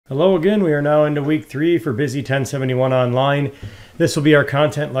Hello again. We are now into week 3 for BUSI 1071 online. This will be our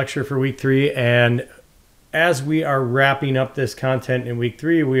content lecture for week 3, and as we are wrapping up this content in week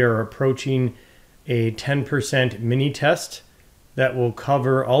 3, we are approaching a 10% mini test that will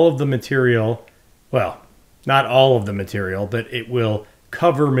cover all of the material. Well, not all of the material, but it will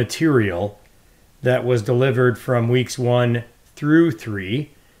cover material that was delivered from weeks 1 through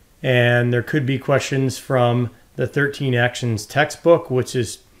 3. And there could be questions from the 13 Actions textbook, which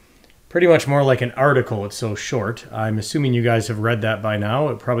is pretty much more like an article. It's so short. I'm assuming you guys have read that by now.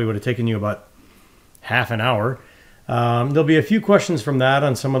 It probably would have taken you about half an hour. There'll be a few questions from that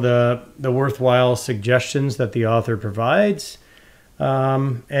on some of the worthwhile suggestions that the author provides.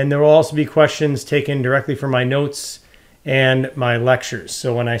 And there will also be questions taken directly from my notes and my lectures.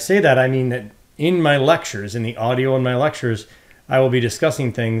 So when I say that, I mean that in my lectures, in the audio in my lectures, I will be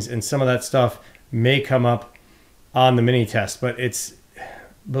discussing things, and some of that stuff may come up on the mini test. But it's,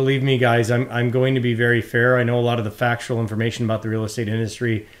 believe me, guys, I'm going to be very fair. I know a lot of the factual information about the real estate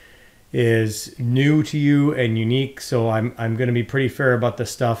industry is new to you and unique, so I'm going to be pretty fair about the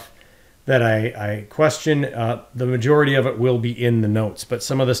stuff that I question. The majority of it will be in the notes, but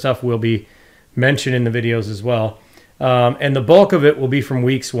some of the stuff will be mentioned in the videos as well. And the bulk of it will be from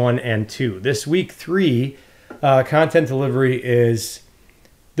weeks 1 and 2. This week 3 content delivery is,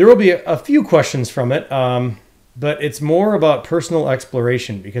 there will be a few questions from it, but it's more about personal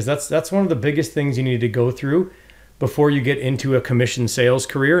exploration, because that's one of the biggest things you need to go through before you get into a commission sales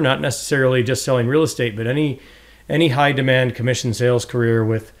career. Not necessarily just selling real estate, but any high demand commission sales career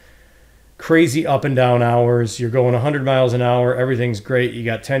with crazy up and down hours. You're going 100 miles an hour. Everything's great. You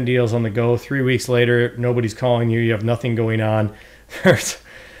got 10 deals on the go. 3 weeks later, nobody's calling you. You have nothing going on. There's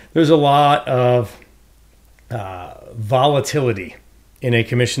a lot of volatility in a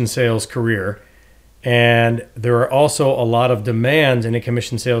commission sales career. And there are also a lot of demands in a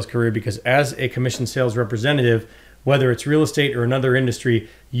commission sales career, because as a commission sales representative, whether it's real estate or another industry,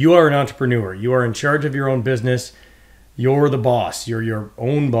 you are an entrepreneur. You are in charge of your own business. You're the boss. You're your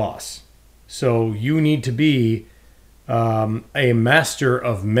own boss. So you need to be a master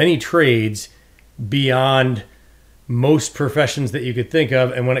of many trades beyond most professions that you could think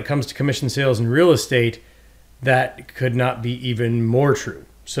of. And when it comes to commission sales and real estate, that could not be even more true.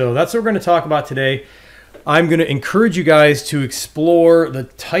 So that's what we're going to talk about today. I'm going to encourage you guys to explore the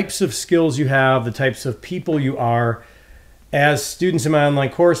types of skills you have, the types of people you are as students in my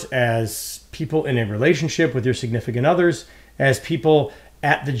online course, as people in a relationship with your significant others, as people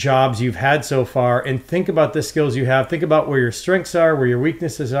at the jobs you've had so far, and think about the skills you have. Think about where your strengths are, where your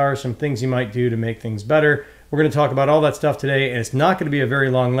weaknesses are, some things you might do to make things better. We're going to talk about all that stuff today, and it's not going to be a very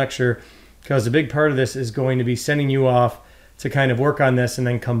long lecture, because a big part of this is going to be sending you off to kind of work on this and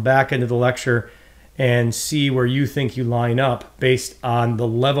then come back into the lecture and see where you think you line up based on the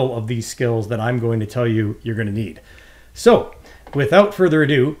level of these skills that I'm going to tell you you're going to need. So without further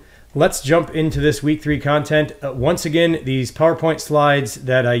ado, let's jump into this week 3 content. Once again, these PowerPoint slides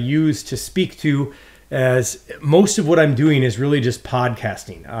that I use to speak to, as most of what I'm doing is really just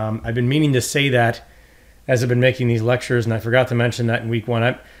podcasting. I've been meaning to say that as I've been making these lectures, and I forgot to mention that in week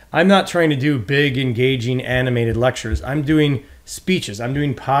 1. I'm not trying to do big, engaging, animated lectures. I'm doing speeches. I'm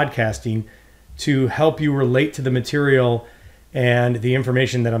doing podcasting to help you relate to the material and the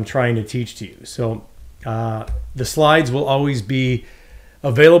information that I'm trying to teach to you. So the slides will always be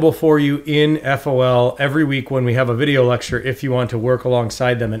available for you in FOL every week when we have a video lecture, if you want to work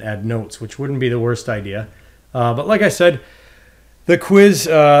alongside them and add notes, which wouldn't be the worst idea. But like I said, the quiz,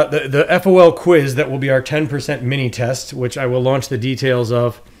 the FOL quiz that will be our 10% mini test, which I will launch the details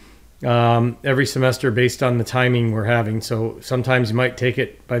of every semester based on the timing we're having. So sometimes you might take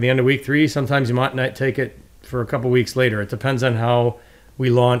it by the end of week 3. Sometimes you might not take it for a couple weeks later. It depends on how we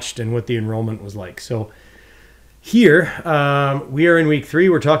launched and what the enrollment was like. So here we are in week 3.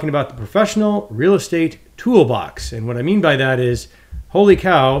 We're talking about the professional real estate toolbox. And what I mean by that is, holy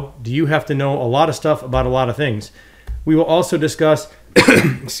cow, do you have to know a lot of stuff about a lot of things. We will also discuss,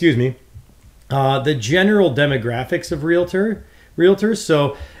 excuse me, the general demographics of realtors.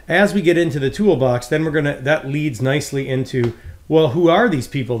 So as we get into the toolbox, then that leads nicely into, well, who are these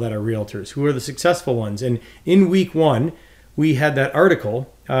people that are realtors? Who are the successful ones? And in week 1, we had that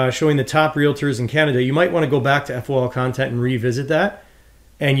article showing the top realtors in Canada. You might want to go back to FOL content and revisit that,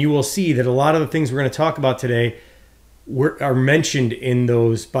 and you will see that a lot of the things we're going to talk about today are mentioned in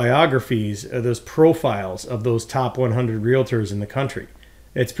those biographies, those profiles of those top 100 realtors in the country.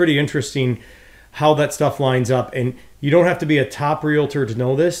 It's pretty interesting how that stuff lines up, and you don't have to be a top realtor to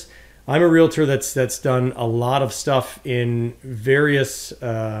know this. I'm a realtor that's done a lot of stuff in various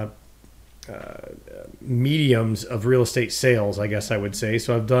mediums of real estate sales, I guess I would say.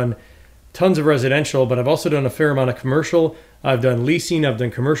 So I've done tons of residential, but I've also done a fair amount of commercial. I've done leasing, I've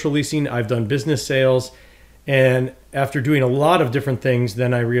done commercial leasing, I've done business sales. And after doing a lot of different things,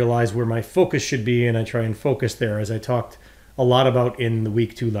 then I realized where my focus should be, and I try and focus there, as I talked a lot about in the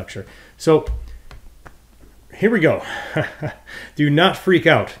week 2 lecture. So here we go. Do not freak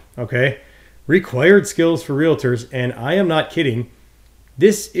out, okay? Required skills for realtors, and I am not kidding.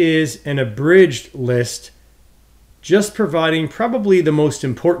 This is an abridged list, just providing probably the most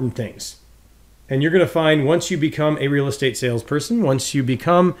important things. And you're going to find once you become a real estate salesperson, once you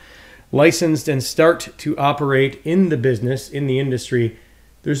become licensed and start to operate in the business, in the industry,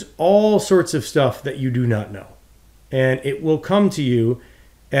 there's all sorts of stuff that you do not know. And it will come to you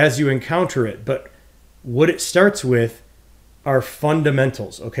as you encounter it. But what it starts with are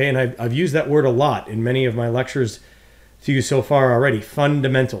fundamentals, okay? And I've used that word a lot in many of my lectures to you so far already,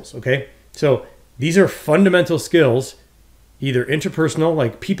 fundamentals, okay? So these are fundamental skills, either interpersonal,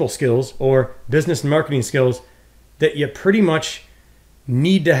 like people skills, or business and marketing skills that you pretty much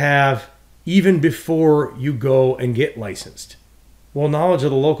need to have even before you go and get licensed. Well, knowledge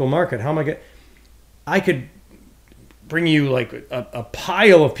of the local market, how am I get? I could bring you like a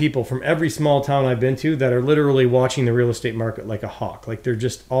pile of people from every small town I've been to that are literally watching the real estate market like a hawk. Like they're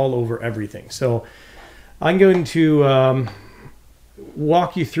just all over everything. So I'm going to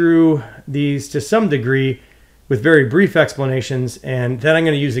walk you through these to some degree with very brief explanations, and then I'm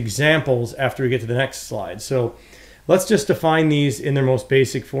going to use examples after we get to the next slide. So let's just define these in their most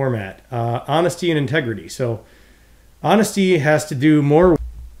basic format. Honesty and integrity. So honesty has to do more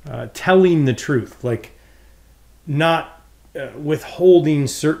telling the truth, like not withholding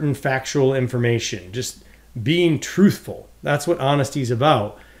certain factual information, just being truthful. That's what honesty is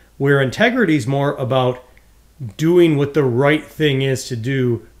about. Where integrity is more about doing what the right thing is to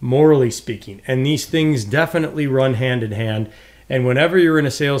do, morally speaking. And these things definitely run hand in hand. And whenever you're in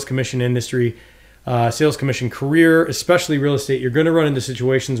a sales commission industry, sales commission career, especially real estate, you're going to run into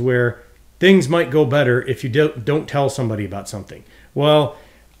situations where things might go better if you don't tell somebody about something. Well,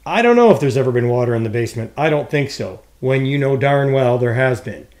 I don't know if there's ever been water in the basement. I don't think so. When you know darn well there has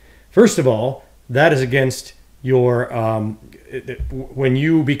been. First of all, that is against your, when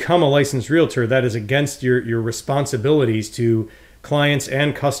you become a licensed realtor, that is against your responsibilities to clients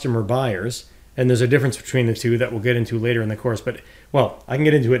and customer buyers. And there's a difference between the two that we'll get into later in the course. But, well, I can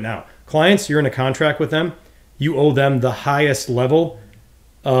get into it now. Clients, you're in a contract with them. You owe them the highest level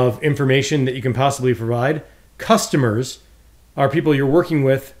of information that you can possibly provide. Customers are people you're working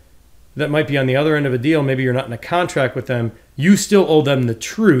with that might be on the other end of a deal. Maybe you're not in a contract with them. You still owe them the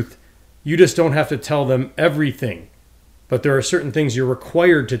truth. You just don't have to tell them everything. But there are certain things you're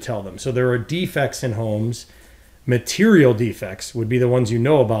required to tell them. So there are defects in homes. Material defects would be the ones you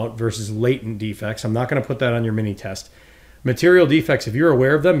know about versus latent defects. I'm not going to put that on your mini test. Material defects, if you're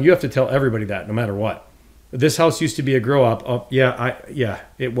aware of them, you have to tell everybody that no matter what. This house used to be a grow up. Oh, yeah,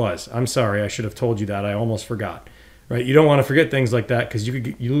 it was. I'm sorry. I should have told you that. I almost forgot. Right? You don't want to forget things like that because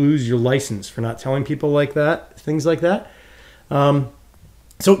you lose your license for not telling people like that, things like that.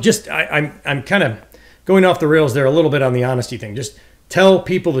 So just I'm kind of going off the rails there a little bit on the honesty thing. Just tell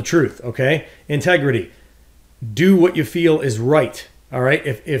people the truth, okay? Integrity. Do what you feel is right, all right?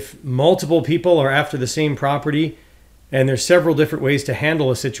 If multiple people are after the same property, and there's several different ways to handle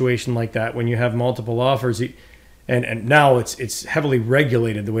a situation like that when you have multiple offers, and now it's heavily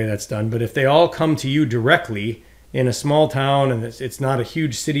regulated the way that's done, but if they all come to you directly in a small town and it's not a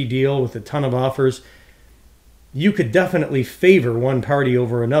huge city deal with a ton of offers, you could definitely favor one party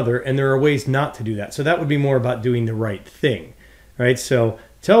over another, and there are ways not to do that. So that would be more about doing the right thing, right? So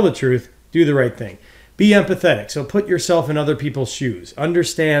tell the truth, do the right thing. Be empathetic. So put yourself in other people's shoes.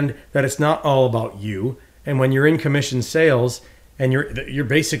 Understand that it's not all about you. And when you're in commission sales and you're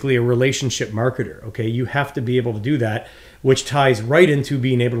basically a relationship marketer, okay? You have to be able to do that, which ties right into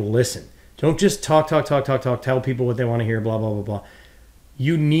being able to listen. Don't just talk, tell people what they want to hear, blah, blah, blah, blah.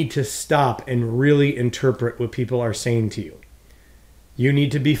 You need to stop and really interpret what people are saying to you. You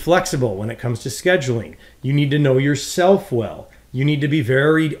need to be flexible when it comes to scheduling. You need to know yourself well. You need to be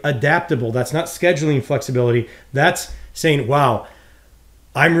very adaptable. That's not scheduling flexibility. That's saying, wow,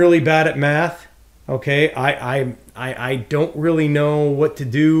 I'm really bad at math. Okay, I don't really know what to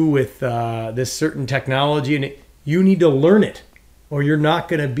do with this certain technology, and you need to learn it, or you're not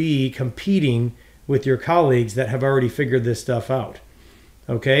going to be competing with your colleagues that have already figured this stuff out.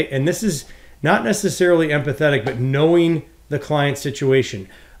 Okay, and this is not necessarily empathetic, but knowing the client situation.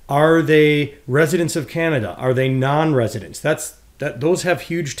 Are they residents of Canada? Are they non-residents? Those have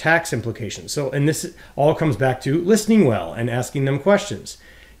huge tax implications. So, and this all comes back to listening well and asking them questions.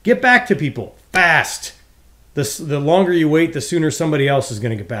 Get back to people fast. The longer you wait, the sooner somebody else is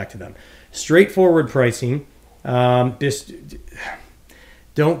going to get back to them. Straightforward pricing. Just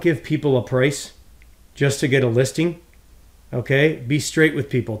don't give people a price just to get a listing. Okay? Be straight with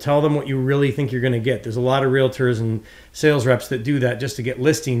people. Tell them what you really think you're going to get. There's a lot of realtors and sales reps that do that just to get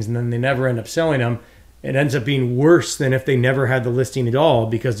listings, and then they never end up selling them. It ends up being worse than if they never had the listing at all,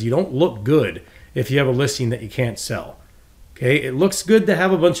 because you don't look good if you have a listing that you can't sell. Okay? It looks good to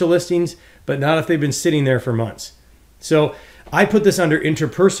have a bunch of listings, but not if they've been sitting there for months. So I put this under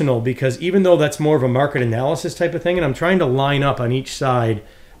interpersonal because even though that's more of a market analysis type of thing, and I'm trying to line up on each side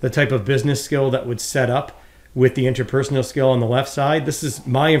the type of business skill that would set up with the interpersonal skill on the left side. This is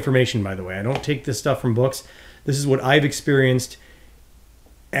my information, by the way. I don't take this stuff from books. This is what I've experienced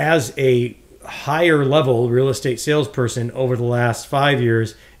as a higher level real estate salesperson over the last 5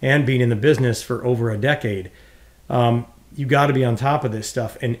 years and being in the business for over a decade. You got to be on top of this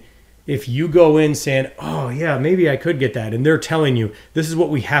stuff. And if you go in saying, oh yeah, maybe I could get that, and they're telling you this is what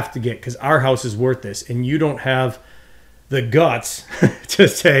we have to get because our house is worth this, and you don't have the guts to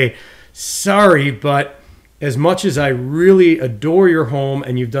say, sorry, but as much as I really adore your home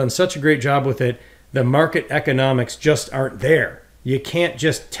and you've done such a great job with it, the market economics just aren't there. You can't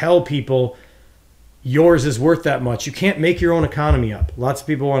just tell people yours is worth that much. You can't make your own economy up. Lots of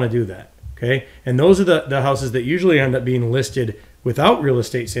people want to do that. Okay. And those are the houses that usually end up being listed without real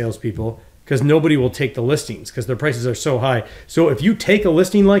estate salespeople because nobody will take the listings because their prices are so high. So if you take a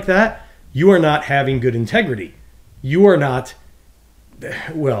listing like that, you are not having good integrity. You are not,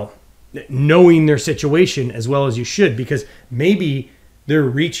 well, knowing their situation as well as you should, because maybe they're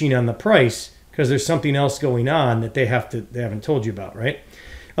reaching on the price because there's something else going on that they haven't told you about, right?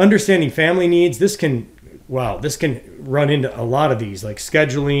 Understanding family needs, this can run into a lot of these, like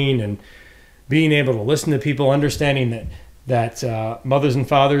scheduling and being able to listen to people, understanding that mothers and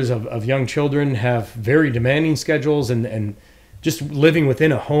fathers of young children have very demanding schedules, and just living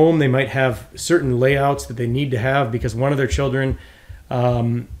within a home, they might have certain layouts that they need to have because one of their children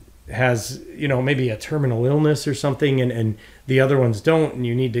has, maybe a terminal illness or something, and the other ones don't, and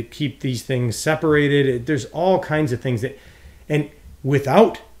you need to keep these things separated. There's all kinds of things and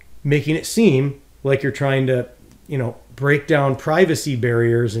without making it seem like you're trying to, break down privacy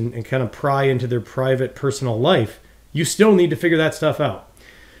barriers and kind of pry into their private personal life, you still need to figure that stuff out.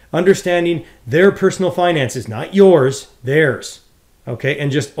 Understanding their personal finances, not yours, theirs. Okay.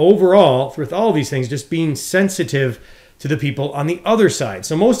 And just overall, with all these things, just being sensitive to the people on the other side.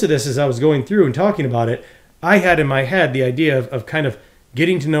 So most of this, as I was going through and talking about it, I had in my head the idea of kind of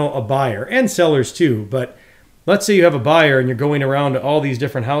getting to know a buyer and sellers too. But let's say you have a buyer and you're going around to all these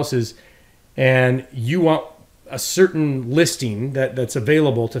different houses and you want a certain listing that's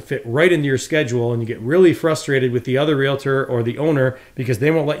available to fit right into your schedule, and you get really frustrated with the other realtor or the owner because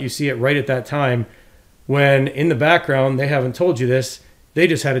they won't let you see it right at that time, when in the background they haven't told you this, they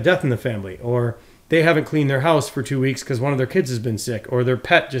just had a death in the family, or they haven't cleaned their house for 2 weeks because one of their kids has been sick, or their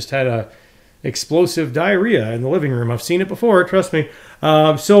pet just had a explosive diarrhea in the living room. I've seen it before, trust me.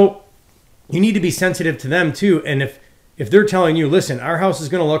 So you need to be sensitive to them too. And if they're telling you, listen, our house is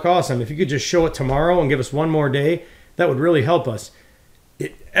going to look awesome, if you could just show it tomorrow and give us one more day, that would really help us.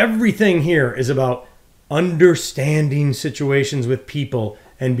 Everything here is about understanding situations with people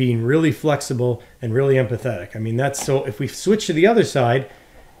and being really flexible and really empathetic. I mean, so if we switch to the other side,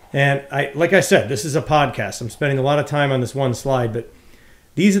 and like I said, this is a podcast. I'm spending a lot of time on this one slide, but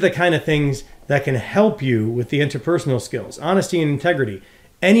these are the kind of things that can help you with the interpersonal skills, honesty and integrity.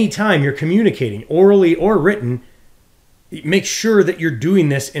 Anytime you're communicating, orally or written, make sure that you're doing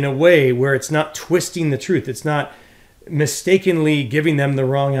this in a way where it's not twisting the truth. It's not mistakenly giving them the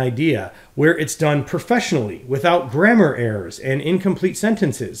wrong idea, where it's done professionally without grammar errors and incomplete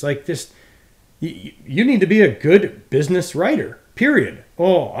sentences. Like this, you need to be a good business writer, period.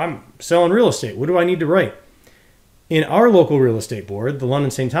 Oh, I'm selling real estate. What do I need to write? In our local real estate board, the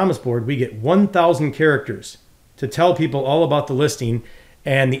London St. Thomas board, we get 1,000 characters to tell people all about the listing.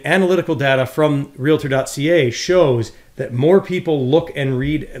 And the analytical data from Realtor.ca shows that more people look at and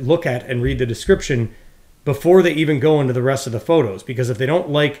read the description before they even go into the rest of the photos. Because if they don't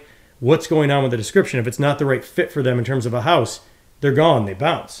like what's going on with the description, if it's not the right fit for them in terms of a house, they're gone, they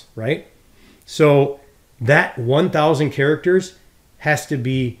bounce, right? So that 1,000 characters has to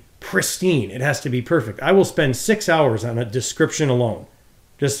be pristine. It has to be perfect. I will spend 6 hours on a description alone.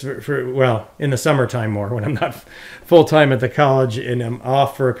 Just for in the summertime more, when I'm not full-time at the college and I'm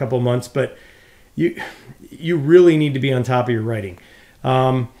off for a couple months. But you really need to be on top of your writing.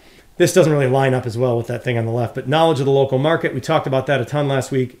 This doesn't really line up as well with that thing on the left, but knowledge of the local market. We talked about that a ton last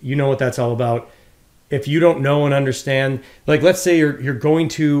week. You know what that's all about. if you don't know and understand, like let's say you're going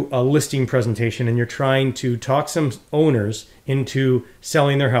to a listing presentation and you're trying to talk some owners into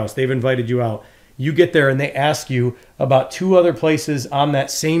selling their house. They've invited you out. You get there and they ask you about 2 other places on that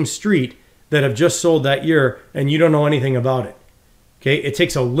same street that have just sold that year, and you don't know anything about it. Okay, it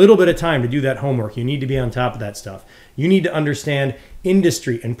takes a little bit of time to do that homework. You need to be on top of that stuff. You need to understand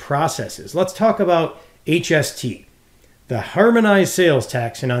industry and processes. Let's talk about HST, the Harmonized Sales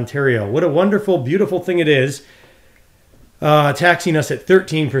Tax in Ontario. What a wonderful, beautiful thing it is, taxing us at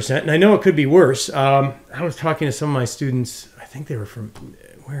 13%. And I know it could be worse. I was talking to some of my students. I think they were from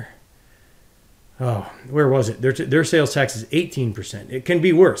where? Oh, where was it? Their sales tax is 18%. It can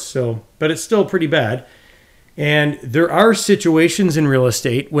be worse. So, but it's still pretty bad. And there are situations in real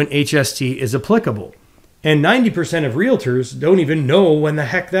estate when HST is applicable. And 90% of realtors don't even know when the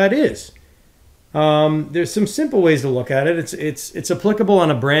heck that is. There's some simple ways to look at it. It's applicable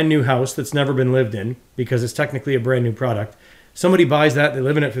on a brand new house that's never been lived in because it's technically a brand new product. Somebody buys that, they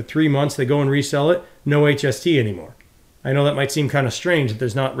live in it for 3 months, they go and resell it, no HST anymore. I know that might seem kind of strange that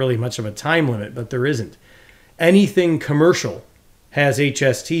there's not really much of a time limit, but there isn't. Anything commercial has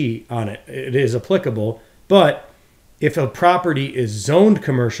HST on it. It is applicable. But if a property is zoned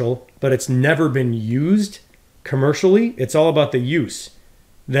commercial, but it's never been used commercially, it's all about the use,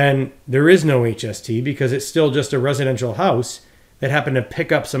 then there is no HST because it's still just a residential house that happened to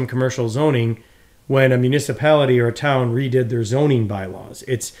pick up some commercial zoning when a municipality or a town redid their zoning bylaws.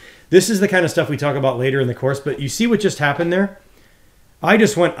 This is the kind of stuff we talk about later in the course, but you see what just happened there? I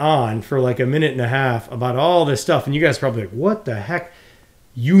just went on for like a minute and a half about all this stuff, and you guys are probably like, what the heck?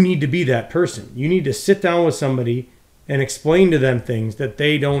 You need to be that person. You need to sit down with somebody and explain to them things that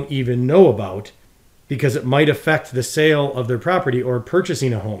they don't even know about because it might affect the sale of their property or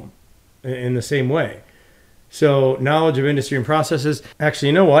purchasing a home in the same way. So knowledge of industry and processes. Actually,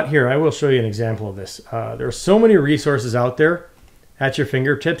 you know what? Here, I will show you an example of this. There are so many resources out there at your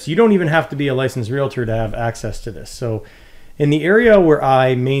fingertips. You don't even have to be a licensed realtor to have access to this. So in the area where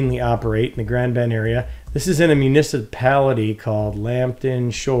I mainly operate, in the Grand Bend area, this is in a municipality called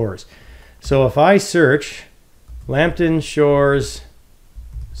Lambton Shores. So if I search Lambton Shores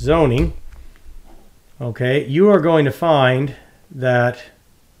zoning, okay, you are going to find that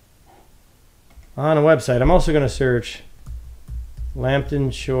on a website. I'm also going to search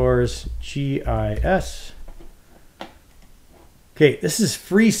Lambton Shores GIS. Okay, this is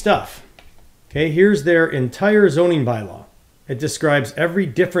free stuff. Okay, here's their entire zoning bylaw. It describes every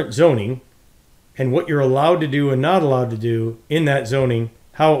different zoning and what you're allowed to do and not allowed to do in that zoning,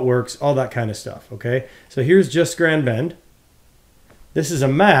 how it works, all that kind of stuff, okay? So here's just Grand Bend. This is a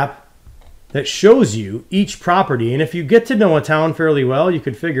map that shows you each property, and if you get to know a town fairly well, you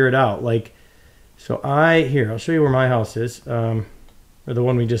could figure it out. Like, so I'll show you where my house is, or the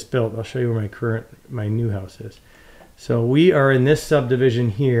one we just built. I'll show you where my new house is. So we are in this subdivision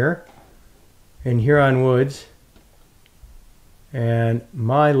here, in Huron Woods, and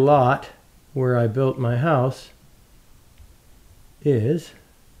my lot where I built my house is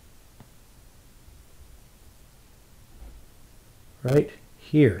right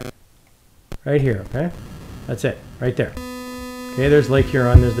here. Right here, okay? That's it, right there. Okay, there's Lake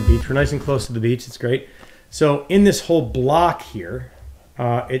Huron, there's the beach. We're nice and close to the beach, it's great. So in this whole block here,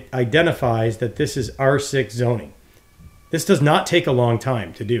 it identifies that this is R6 zoning. This does not take a long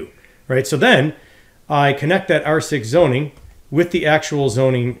time to do, right? So then I connect that R6 zoning with the actual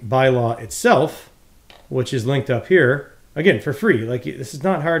zoning bylaw itself, which is linked up here, again, for free. Like, this is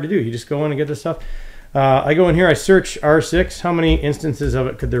not hard to do. You just go in and get this stuff. I go in here, I search R6. How many instances of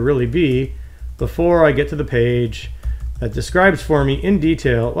it could there really be before I get to the page that describes for me in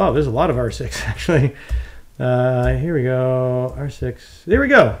detail? Wow, there's a lot of R6, actually. Here we go, R6. There we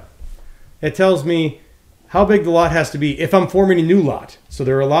go. It tells me how big the lot has to be if I'm forming a new lot. So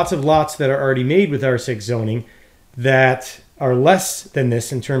there are lots of lots that are already made with R6 zoning that are less than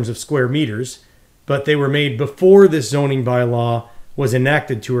this in terms of square meters, but they were made before this zoning bylaw was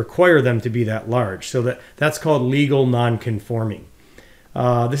enacted to require them to be that large. So that's called legal non-conforming.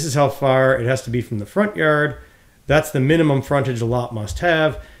 This is how far it has to be from the front yard. That's the minimum frontage a lot must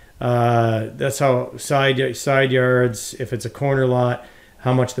have. That's how side yards, if it's a corner lot,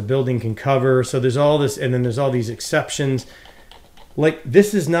 how much the building can cover. So there's all this, and then there's all these exceptions. Like,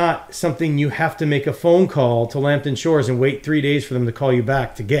 this is not something you have to make a phone call to Lambton Shores and wait 3 days for them to call you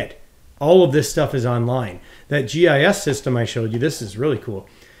back to get. All of this stuff is online. That GIS system I showed you, this is really cool.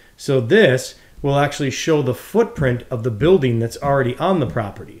 So this will actually show the footprint of the building that's already on the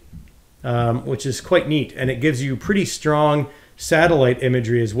property, which is quite neat. And it gives you pretty strong satellite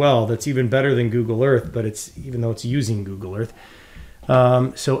imagery as well. That's even better than Google Earth, but even though it's using Google Earth.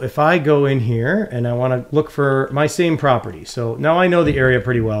 So if I go in here and I want to look for my same property, so now I know the area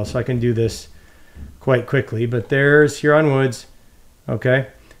pretty well, so I can do this quite quickly. But there's Huron Woods. Okay,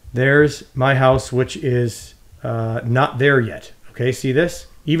 there's my house, which is not there yet. Okay, see this?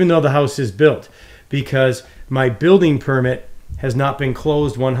 Even though the house is built, because my building permit has not been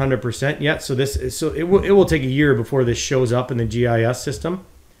closed 100% yet. So it will take a year before this shows up in the GIS system.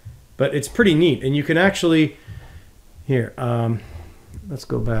 But it's pretty neat, and you can actually here. Let's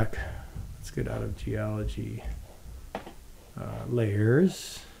go back. Let's get out of geology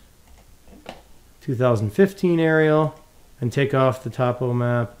layers. 2015 aerial, and take off the topo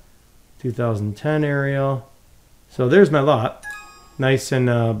map. 2010 aerial. So there's my lot, nice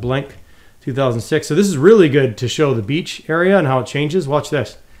and blank. 2006. So this is really good to show the beach area and how it changes. Watch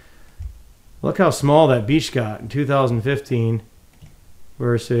this. Look how small that beach got in 2015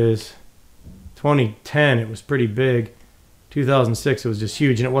 versus 2010. It was pretty big. 2006, it was just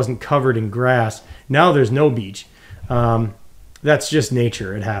huge, and it wasn't covered in grass. Now there's no beach. That's just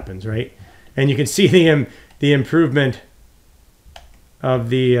nature. It happens, right? And you can see the improvement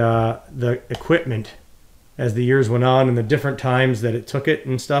of the equipment as the years went on and the different times that it took it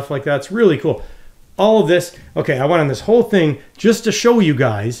and stuff like that. It's really cool. All of this, okay, I went on this whole thing just to show you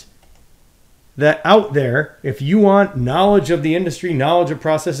guys that out there, if you want knowledge of the industry, knowledge of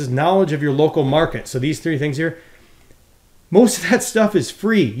processes, knowledge of your local market, so these three things here, most of that stuff is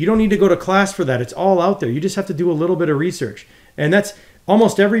free. You don't need to go to class for that. It's all out there. You just have to do a little bit of research. And that's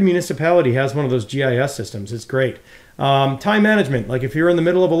almost every municipality has one of those GIS systems. It's great. Time management, like if you're in the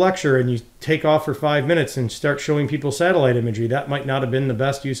middle of a lecture and you take off for 5 minutes and start showing people satellite imagery, that might not have been the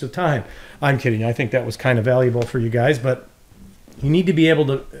best use of time. I'm kidding. I think that was kind of valuable for you guys, but you need to be able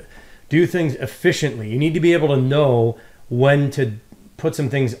to do things efficiently. You need to be able to know when to put some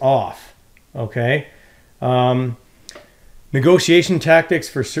things off, okay? Negotiation tactics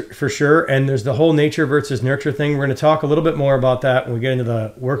for sure, and there's the whole nature versus nurture thing. We're going to talk a little bit more about that when we get into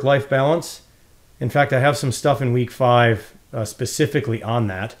the work-life balance. In fact, I have some stuff in week 5 specifically on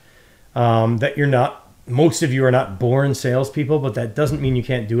that. That you're not, most of you are not born salespeople, but that doesn't mean you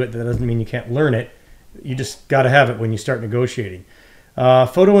can't do it. That doesn't mean you can't learn it. You just got to have it when you start negotiating.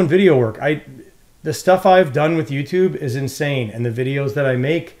 Photo and video work. The stuff I've done with YouTube is insane, and the videos that I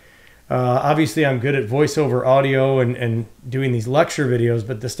make. Obviously, I'm good at voiceover audio and doing these lecture videos,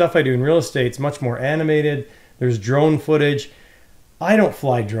 but the stuff I do in real estate is much more animated. There's drone footage. I don't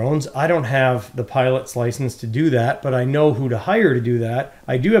fly drones. I don't have the pilot's license to do that, but I know who to hire to do that.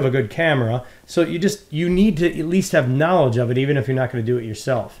 I do have a good camera, so you need to at least have knowledge of it, even if you're not going to do it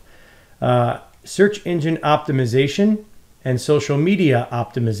yourself. Search engine optimization and social media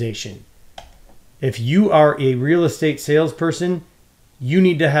optimization. If you are a real estate salesperson, you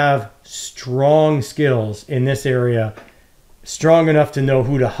need to have strong skills in this area, strong enough to know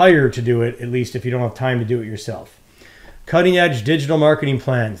who to hire to do it, at least if you don't have time to do it yourself. Cutting edge digital marketing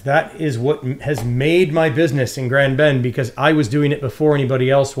plans. That is what has made my business in Grand Bend, because I was doing it before anybody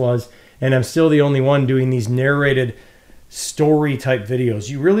else was, and I'm still the only one doing these narrated story type videos.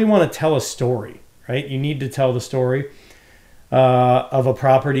 You really want to tell a story, right? You need to tell the story of a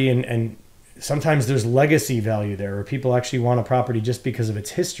property, and sometimes there's legacy value there, or people actually want a property just because of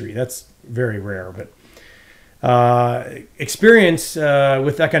its history. That's very rare, but experience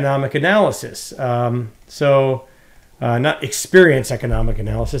with economic analysis. Not experience economic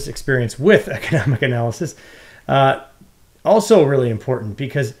analysis, experience with economic analysis. Also really important,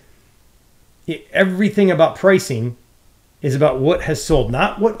 because everything about pricing is about what has sold,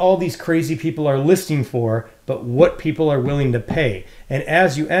 not what all these crazy people are listing for, but what people are willing to pay. And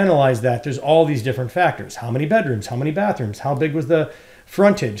as you analyze that, there's all these different factors. How many bedrooms? How many bathrooms? How big was the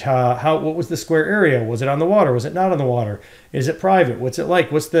frontage? What was the square area? Was it on the water? Was it not on the water? Is it private? What's it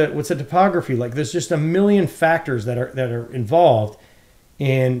like? What's the topography like? There's just a million factors that are involved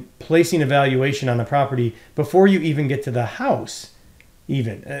in placing a valuation on a property before you even get to the house,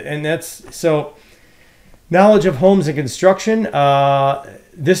 even. And that's so. Knowledge of homes and construction.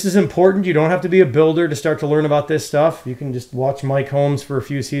 This is important. You don't have to be a builder to start to learn about this stuff. You can just watch Mike Holmes for a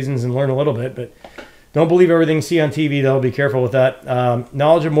few seasons and learn a little bit, but don't believe everything you see on TV, though. Be careful with that.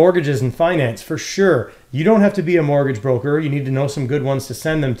 Knowledge of mortgages and finance, for sure. You don't have to be a mortgage broker. You need to know some good ones to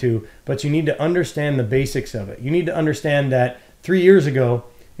send them to, but you need to understand the basics of it. You need to understand that 3 years ago,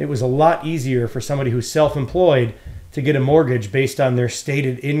 it was a lot easier for somebody who's self-employed to get a mortgage based on their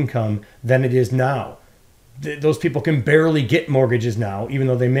stated income than it is now. Those people can barely get mortgages now, even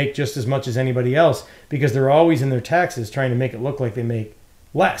though they make just as much as anybody else, because they're always in their taxes trying to make it look like they make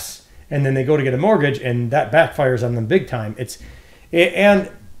less. And then they go to get a mortgage, and that backfires on them big time. And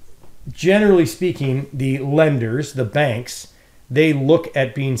generally speaking, the lenders, the banks, they look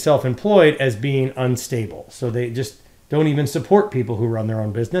at being self-employed as being unstable. So they just don't even support people who run their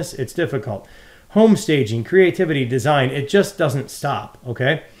own business. It's difficult. Home staging, creativity, design, it just doesn't stop,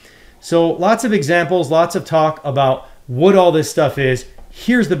 okay? So lots of examples, lots of talk about what all this stuff is.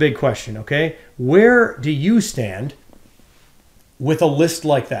 Here's the big question, okay? Where do you stand with a list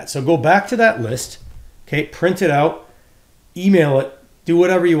like that? So go back to that list, okay? Print it out, email it, do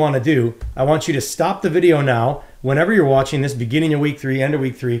whatever you want to do. I want you to stop the video now. Whenever you're watching this, beginning of week 3, end of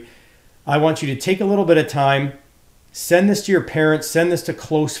week 3, I want you to take a little bit of time, send this to your parents, send this to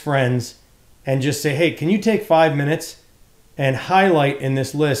close friends, and just say, hey, can you take 5 minutes and highlight in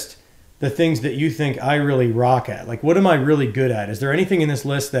this list the things that you think I really rock at? Like, what am I really good at? Is there anything in this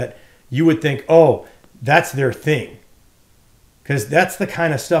list that you would think, oh, that's their thing? Because that's the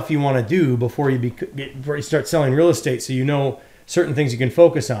kind of stuff you want to do before you start selling real estate, so you know certain things you can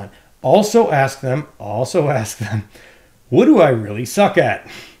focus on. Also ask them, what do I really suck at?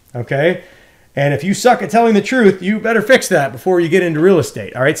 Okay? And if you suck at telling the truth, you better fix that before you get into real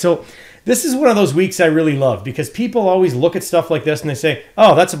estate. All right? So this is one of those weeks I really love, because people always look at stuff like this and they say,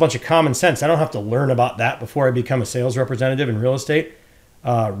 oh, that's a bunch of common sense. I don't have to learn about that before I become a sales representative in real estate.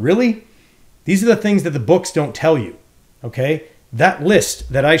 Really? These are the things that the books don't tell you. Okay? That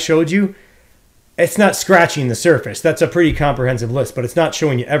list that I showed you, it's not scratching the surface. That's a pretty comprehensive list, but it's not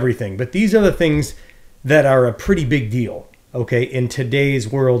showing you everything. But these are the things that are a pretty big deal, okay, in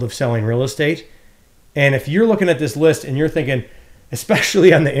today's world of selling real estate. And if you're looking at this list and you're thinking,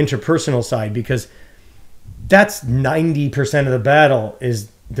 especially on the interpersonal side, because that's 90% of the battle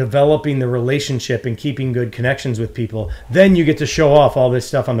is developing the relationship and keeping good connections with people, then you get to show off all this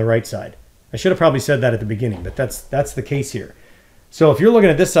stuff on the right side. I should have probably said that at the beginning, but that's the case here. So if you're looking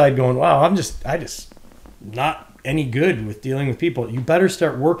at this side going, wow, I just not any good with dealing with people, you better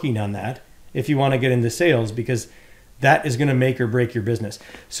start working on that if you want to get into sales, because that is going to make or break your business.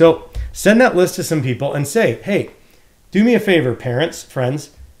 So send that list to some people and say, hey, do me a favor, parents, friends,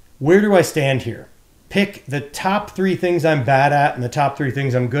 where do I stand here? Pick the top 3 things I'm bad at and the top 3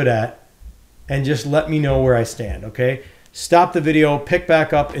 things I'm good at, and just let me know where I stand, okay? Stop the video, pick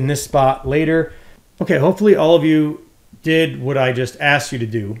back up in this spot later. Okay, hopefully all of you did what I just asked you to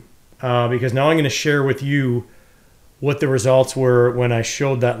do, because now I'm going to share with you what the results were when I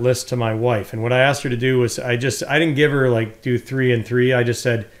showed that list to my wife. And what I asked her to do was, I didn't give her like do 3 and 3. I just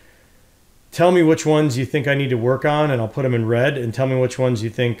said, tell me which ones you think I need to work on, and I'll put them in red, and tell me which ones you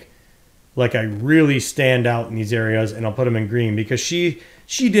think like I really stand out in these areas, and I'll put them in green. Because she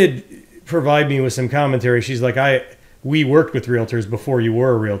did provide me with some commentary. She's like, we worked with realtors before you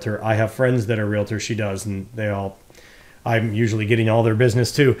were a realtor. I have friends that are realtors. She does, and I'm usually getting all their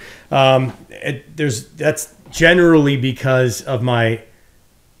business too. That's generally because of my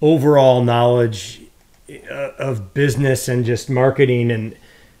overall knowledge of business and just marketing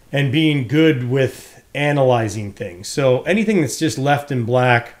and being good with analyzing things. So anything that's just left in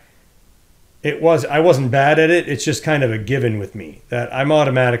black, I wasn't bad at it. It's just kind of a given with me that I'm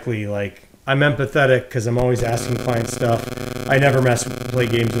automatically like, I'm empathetic because I'm always asking clients stuff. I never play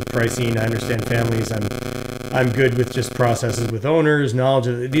games with pricing. I understand families. I'm good with just processes with owners,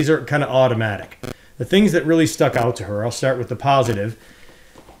 knowledge. These are kind of automatic. The things that really stuck out to her, I'll start with the positive.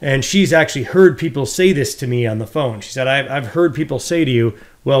 And she's actually heard people say this to me on the phone. She said, I've heard people say to you,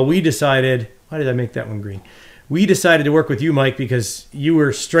 well, we decided, why did I make that one green? We decided to work with you, Mike, because you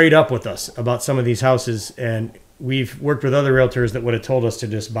were straight up with us about some of these houses, and we've worked with other realtors that would have told us to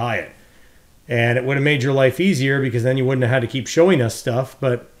just buy it. And it would have made your life easier because then you wouldn't have had to keep showing us stuff.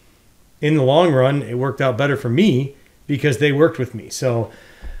 But in the long run, it worked out better for me because they worked with me. So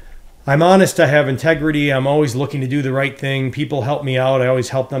I'm honest. I have integrity. I'm always looking to do the right thing. People help me out. I always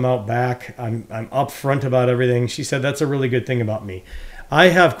help them out back. I'm upfront about everything. She said that's a really good thing about me. I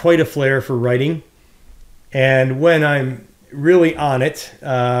have quite a flair for writing. And when I'm really on it,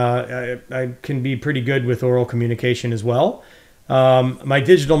 I can be pretty good with oral communication as well. My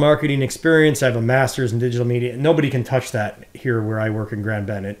digital marketing experience, I have a master's in digital media. Nobody can touch that here where I work in Grand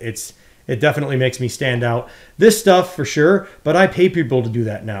Bend. It definitely makes me stand out. This stuff for sure, but I pay people to do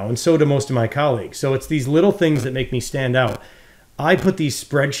that now, and so do most of my colleagues. So it's these little things that make me stand out. I put these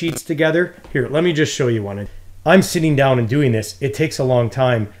spreadsheets together. Here, let me just show you one. I'm sitting down and doing this. It takes a long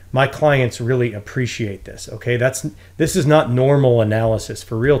time. My clients really appreciate this, okay? This is not normal analysis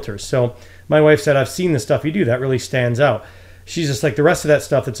for realtors. So my wife said, I've seen the stuff you do. That really stands out. She's just like, the rest of that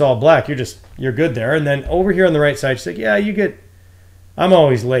stuff that's all black, you're good there. And then over here on the right side, she's like, yeah, I'm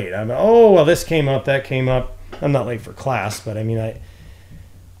always late. Well, this came up, that came up. I'm not late for class, but I mean,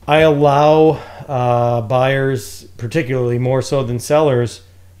 I allow buyers, particularly more so than sellers,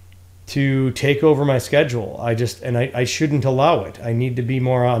 to take over my schedule. I shouldn't allow it. I need to be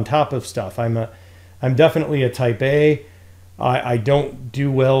more on top of stuff. I'm definitely a type A. I don't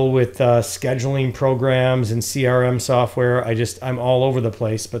do well with scheduling programs and CRM software. I'm all over the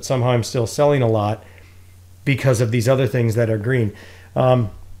place, but somehow I'm still selling a lot because of these other things that are green.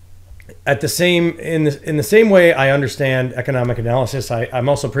 In the same way I understand economic analysis, I'm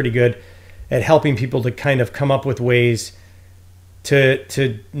also pretty good at helping people to kind of come up with ways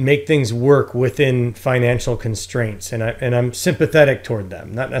to make things work within financial constraints. And I'm sympathetic toward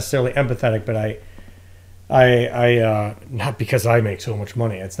them, not necessarily empathetic, but I not because I make so much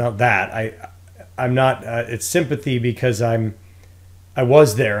money. It's not that. I'm not. It's sympathy because I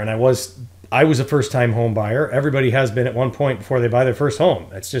was there, and I was a first time home buyer. Everybody has been at one point before they buy their first home.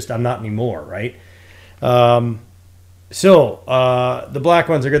 It's just I'm not anymore, right? So the black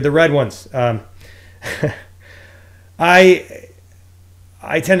ones are good. The red ones, I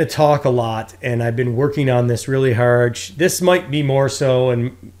tend to talk a lot, and I've been working on this really hard. This might be more so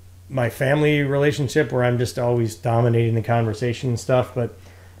in my family relationship where I'm just always dominating the conversation and stuff, but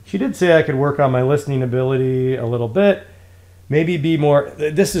she did say I could work on my listening ability a little bit, maybe be more.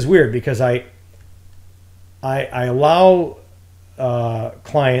 This is weird because I allow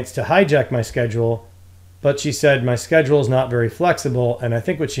clients to hijack my schedule, but she said my schedule is not very flexible, and I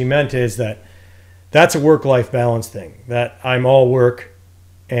think what she meant is that's a work-life balance thing, that I'm all work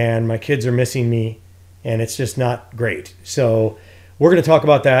and my kids are missing me and it's just not great. So we're going to talk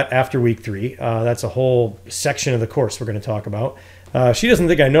about that after week 3. That's a whole section of the course we're going to talk about. She doesn't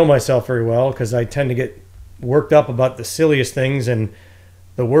think I know myself very well because I tend to get worked up about the silliest things and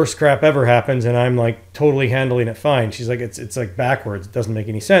the worst crap ever happens, and I'm like totally handling it fine. She's like, it's like backwards. It doesn't make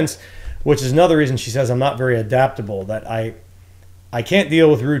any sense, which is another reason she says I'm not very adaptable, that I can't deal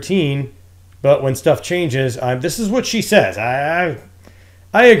with routine, but when stuff changes, this is what she says.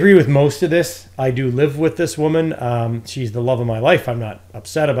 I agree with most of this. I do live with this woman. She's the love of my life. I'm not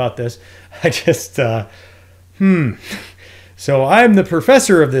upset about this. I just, So I'm the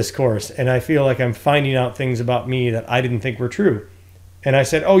professor of this course, and I feel like I'm finding out things about me that I didn't think were true. And I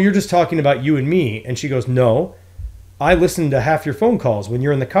said, oh, you're just talking about you and me. And she goes, no, I listen to half your phone calls when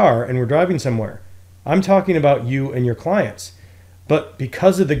you're in the car and we're driving somewhere. I'm talking about you and your clients. But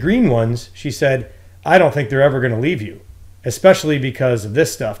because of the green ones, she said, I don't think they're ever going to leave you. Especially because of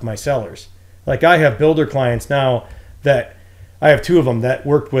this stuff, my sellers. Like I have builder clients now that I have 2 of them that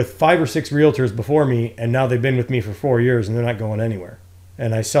worked with 5 or 6 realtors before me, and now they've been with me for 4 years and they're not going anywhere.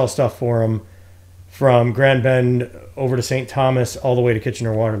 And I sell stuff for them from Grand Bend over to St. Thomas all the way to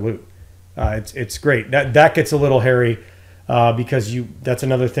Kitchener-Waterloo. It's great. That gets a little hairy because that's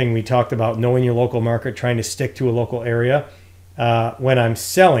another thing we talked about, knowing your local market, trying to stick to a local area. When I'm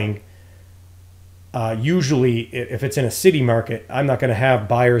selling, usually if it's in a city market, I'm not going to have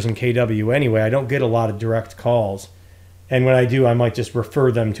buyers in KW anyway. I don't get a lot of direct calls. And when I do, I might just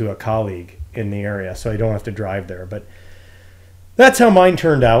refer them to a colleague in the area so I don't have to drive there. But that's how mine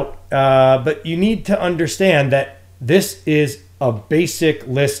turned out. But you need to understand that this is a basic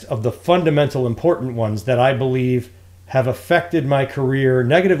list of the fundamental important ones that I believe have affected my career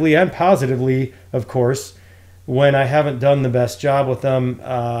negatively and positively, of course. When I haven't done the best job with them,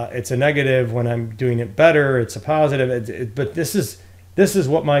 it's a negative. When I'm doing it better, it's a positive. But this is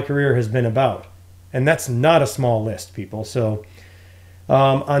what my career has been about. And that's not a small list, people. So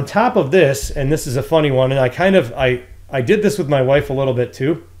on top of this, and this is a funny one, and I did this with my wife a little bit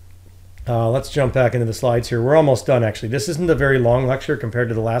too. Let's jump back into the slides here. We're almost done, actually. This isn't a very long lecture compared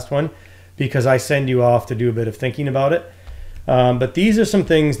to the last one because I send you off to do a bit of thinking about it. But these are some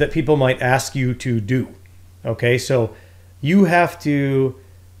things that people might ask you to do. Okay, so you have to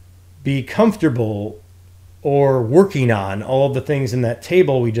be comfortable or working on all of the things in that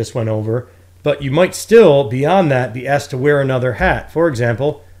table we just went over, but you might still, beyond that, be asked to wear another hat. For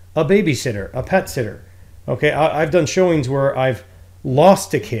example, a babysitter, a pet sitter. Okay, I've done showings where I've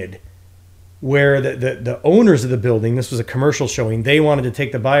lost a kid, where the owners of the building, this was a commercial showing, they wanted to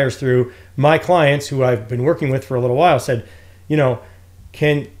take the buyers through. My clients, who I've been working with for a little while, said,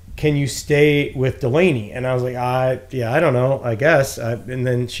 can you stay with Delaney? And I was like, yeah, I don't know, I guess. And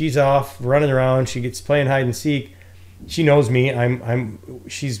then she's off running around. She gets playing hide and seek. She knows me.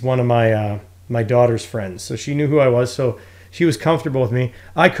 She's one of my daughter's friends, so she knew who I was. So she was comfortable with me.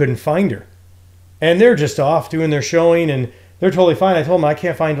 I couldn't find her, and they're just off doing their showing, and they're totally fine. I told them I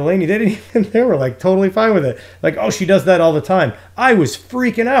can't find Delaney. They didn't even. They were like totally fine with it. Like, oh, she does that all the time. I was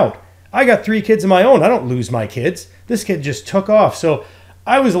freaking out. I got 3 kids of my own. I don't lose my kids. This kid just took off. So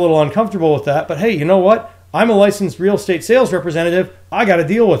I was a little uncomfortable with that, but hey, you know what? I'm a licensed real estate sales representative. I got to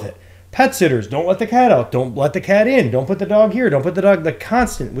deal with it. Pet sitters, don't let the cat out. Don't let the cat in. Don't put the dog here. Don't put the dog, the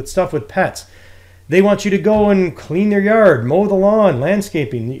constant with stuff with pets. They want you to go and clean their yard, mow the lawn,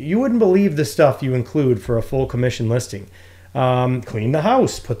 landscaping. You wouldn't believe the stuff you include for a full commission listing. Clean the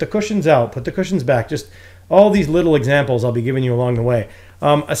house, put the cushions out, put the cushions back. Just all these little examples I'll be giving you along the way.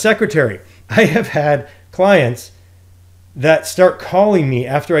 A secretary. I have had clients that start calling me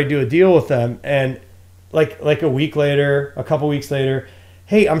after I do a deal with them, and like a week later, a couple weeks later,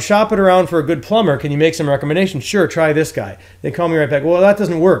 hey, I'm shopping around for a good plumber. Can you make some recommendations? Sure, try this guy. They call me right back. Well, that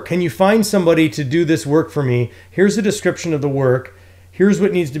doesn't work. Can you find somebody to do this work for me? Here's a description of the work. Here's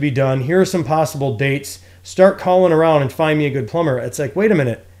what needs to be done. Here are some possible dates. Start calling around and find me a good plumber. It's like, wait a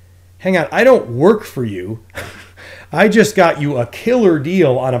minute. Hang on. I don't work for you. I just got you a killer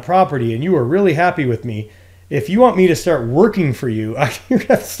deal on a property and you were really happy with me. If you want me to start working for you, you're going to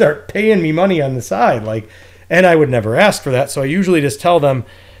have to start paying me money on the side. And I would never ask for that. So I usually just tell them,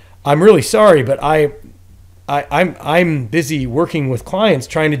 I'm really sorry, but I'm busy working with clients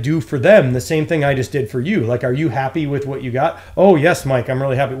trying to do for them the same thing I just did for you. Like, are you happy with what you got? Oh, yes, Mike, I'm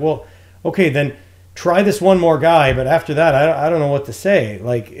really happy. Well, okay, then try this one more guy. But after that, I don't know what to say.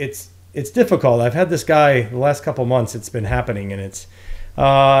 Like, it's difficult. I've had this guy the last couple months. It's been happening, and it's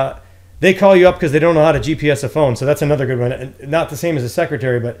they call you up because they don't know how to GPS a phone. So that's another good one. Not the same as a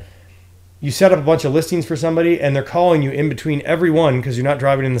secretary, but you set up a bunch of listings for somebody and they're calling you in between every one because you're not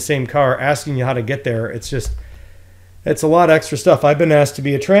driving in the same car, asking you how to get there. It's a lot of extra stuff. I've been asked to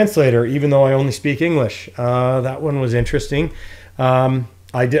be a translator, even though I only speak English. That one was interesting. I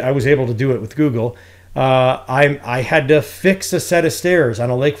was able to do it with Google. I had to fix a set of stairs on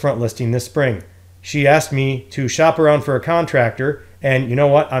a lakefront listing this spring. She asked me to shop around for a contractor. And you know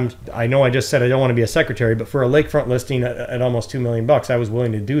what? I know I just said I don't want to be a secretary, but for a lakefront listing at almost $2 million, I was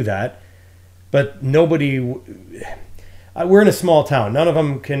willing to do that. But we're in a small town. None of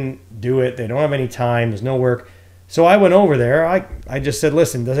them can do it. They don't have any time. There's no work. So I went over there. I just said,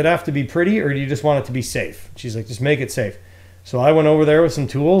 listen, does it have to be pretty or do you just want it to be safe? She's like, just make it safe. So I went over there with some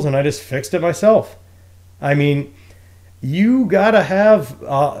tools and I just fixed it myself. I mean, you got to have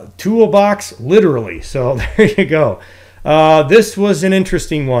a toolbox, literally. So there you go. This was an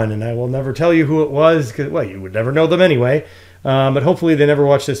interesting one, and I will never tell you who it was because, well, you would never know them anyway. But hopefully they never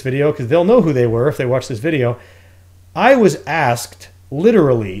watch this video because they'll know who they were if they watch this video. I was asked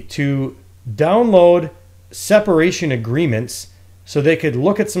literally to download separation agreements so they could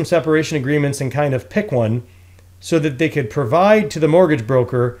look at some separation agreements and kind of pick one so that they could provide to the mortgage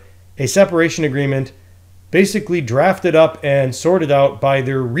broker a separation agreement basically drafted up and sorted out by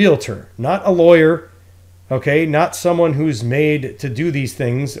their realtor, not a lawyer, okay, not someone who's made to do these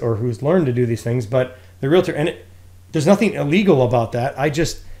things or who's learned to do these things, but the realtor. And there's nothing illegal about that. I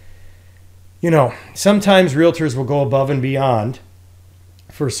just, sometimes realtors will go above and beyond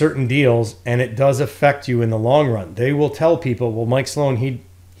for certain deals, and it does affect you in the long run. They will tell people, well, Mike Sloan,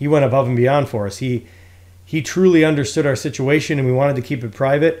 he went above and beyond for us. He truly understood our situation, and we wanted to keep it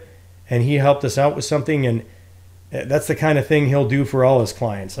private, and he helped us out with something, and that's the kind of thing he'll do for all his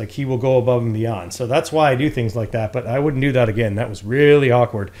clients. Like, he will go above and beyond. So that's why I do things like that, but I wouldn't do that again. That was really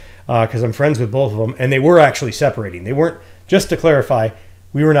awkward because I'm friends with both of them, and they were actually separating. They weren't, just to clarify,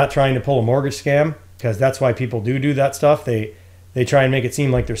 we were not trying to pull a mortgage scam because that's why people do that stuff. They try and make it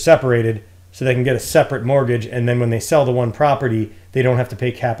seem like they're separated so they can get a separate mortgage, and then when they sell the one property, they don't have to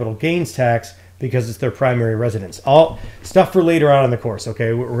pay capital gains tax because it's their primary residence. All stuff for later on in the course,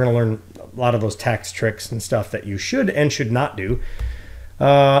 okay? We're going to learn a lot of those tax tricks and stuff that you should and should not do.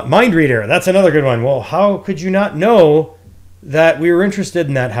 Mind reader, that's another good one. Well, how could you not know that we were interested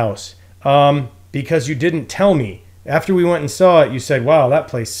in that house? Because you didn't tell me. After we went and saw it, you said, wow, that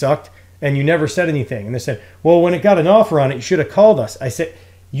place sucked, and you never said anything. And they said, well, when it got an offer on it, you should have called us. I said,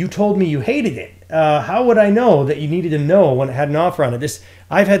 you told me you hated it. How would I know that you needed to know when it had an offer on it?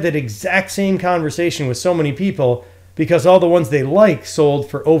 I've had that exact same conversation with so many people because all the ones they like sold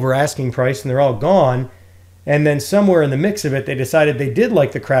for over asking price and they're all gone. And then somewhere in the mix of it, they decided they did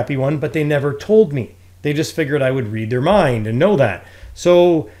like the crappy one, but they never told me. They just figured I would read their mind and know that.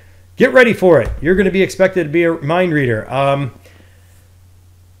 So get ready for it. You're going to be expected to be a mind reader.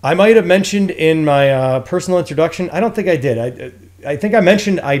 I might have mentioned in my personal introduction, I don't think I did. I think I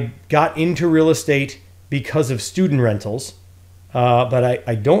mentioned I got into real estate because of student rentals, but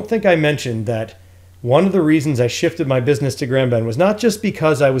I don't think I mentioned that one of the reasons I shifted my business to Grand Bend was not just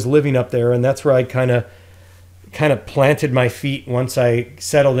because I was living up there, and that's where I kind of planted my feet once I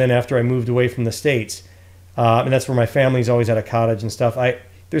settled in after I moved away from the States, and that's where my family's always had a cottage and stuff.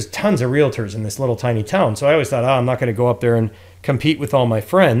 There's tons of realtors in this little tiny town, so I always thought, I'm not going to go up there and compete with all my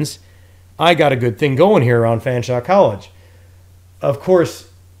friends. I got a good thing going here around Fanshawe College. Of course,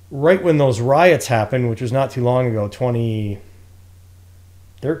 right when those riots happened, which was not too long ago,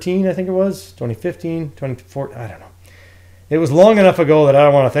 2013, I think it was, 2015, 2014, I don't know. It was long enough ago that I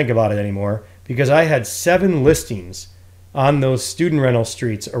don't want to think about it anymore, because I had 7 listings on those student rental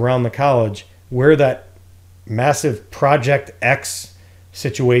streets around the college where that massive Project X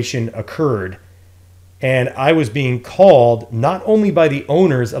situation occurred. And I was being called not only by the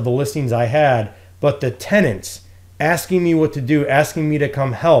owners of the listings I had, but the tenants asking me what to do, asking me to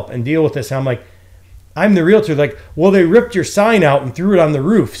come help and deal with this. And I'm like, I'm the realtor. Like, well, they ripped your sign out and threw it on the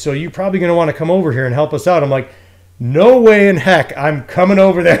roof, so you're probably going to want to come over here and help us out. I'm like, no way in heck I'm coming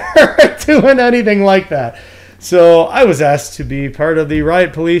over there doing anything like that. So I was asked to be part of the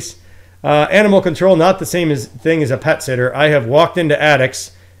riot police. Animal control, not the same thing as a pet sitter. I have walked into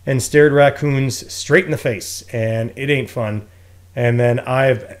attics and stared raccoons straight in the face, and it ain't fun. And then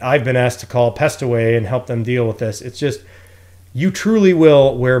I've been asked to call Pest Away and help them deal with this. It's just, you truly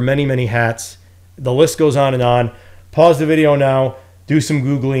will wear many, many hats. The list goes on and on. Pause the video now. Do some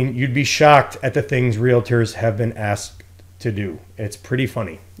Googling. You'd be shocked at the things realtors have been asked to do. It's pretty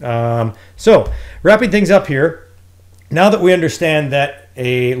funny. So wrapping things up here, now that we understand that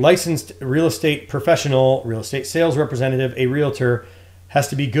a licensed real estate professional, real estate sales representative, a realtor has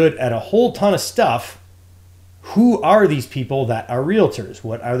to be good at a whole ton of stuff, who are these people that are realtors?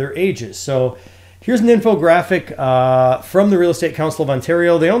 What are their ages? So here's an infographic from the Real Estate Council of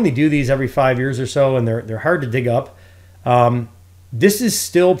Ontario. They only do these every 5 years or so, and they're hard to dig up. This is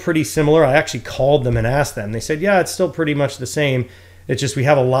still pretty similar. I actually called them and asked them. They said, yeah, it's still pretty much the same. It's just we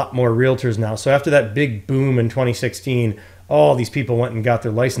have a lot more realtors now. So after that big boom in 2016, all these people went and got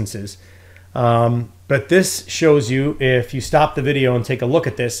their licenses. But this shows you, if you stop the video and take a look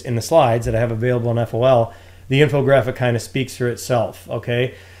at this in the slides that I have available on FOL, the infographic kind of speaks for itself,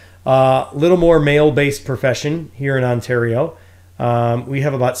 okay? Little more male-based profession here in Ontario. We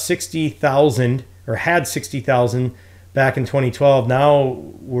have about 60,000, or had 60,000 back in 2012. Now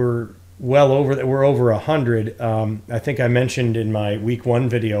we're well over that. We're over 100. I think I mentioned in my week 1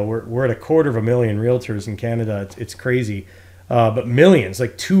 video, we're at 250,000 realtors in Canada. It's crazy. But millions,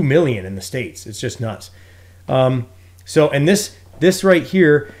 like 2 million in the States. It's just nuts. So, and this right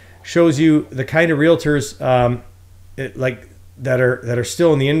here shows you the kind of realtors that are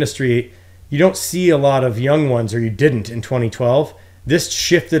still in the industry. You don't see a lot of young ones, or you didn't in 2012. This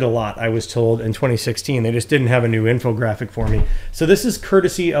shifted a lot, I was told, in 2016. They just didn't have a new infographic for me. So this is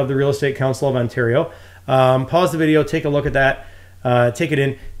courtesy of the Real Estate Council of Ontario. Pause the video, take a look at that, take it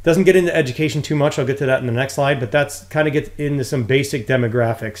in. Doesn't get into education too much. I'll get to that in the next slide, but that's kind of gets into some basic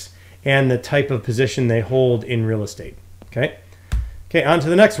demographics and the type of position they hold in real estate. Okay, on to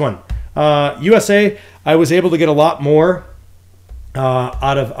the next one. USA, I was able to get a lot more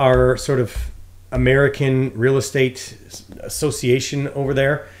out of our sort of American Real Estate Association over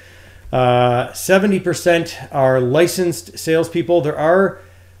there. 70% are licensed salespeople. There are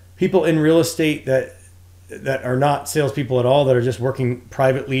people in real estate that are not salespeople at all, that are just working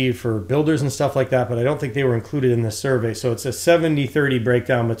privately for builders and stuff like that, but I don't think they were included in this survey. So it's a 70-30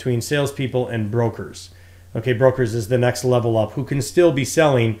 breakdown between salespeople and brokers. Okay, brokers is the next level up, who can still be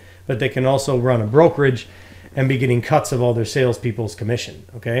selling, but they can also run a brokerage and be getting cuts of all their salespeople's commission.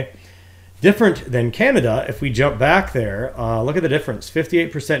 Okay, different than Canada. If we jump back there, look at the difference: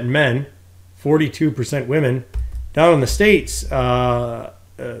 58% men, 42% women. Down in the States,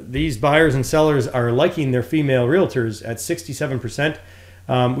 these buyers and sellers are liking their female realtors at 67%.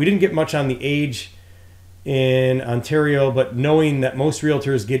 We didn't get much on the age in Ontario, but knowing that most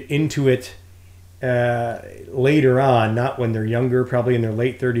realtors get into it later on, not when they're younger, probably in their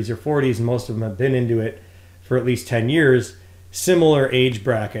late 30s or 40s, and most of them have been into it for at least 10 years, similar age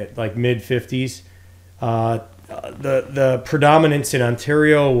bracket, like mid-50s. The predominance in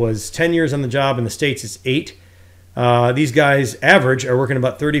Ontario was 10 years on the job. In the States, it's 8. These guys average are working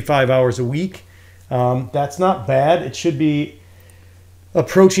about 35 hours a week. That's not bad. It should be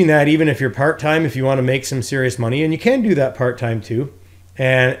approaching that even if you're part-time, if you want to make some serious money, and you can do that part-time too.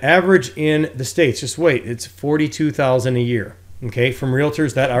 And average in the States, just wait, it's $42,000 a year, okay, from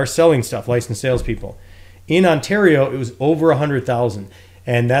realtors that are selling stuff, licensed salespeople. In Ontario, it was over 100,000,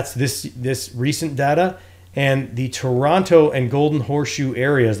 and that's this recent data. And the Toronto and Golden Horseshoe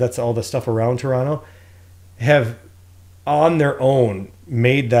areas, that's all the stuff around Toronto, have on their own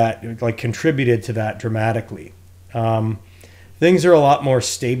made that, like, contributed to that dramatically. Things are a lot more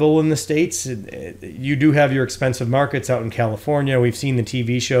stable in the States. You do have your expensive markets out in California. We've seen the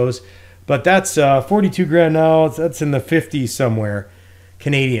TV shows, but that's 42 grand now. That's in the 50s somewhere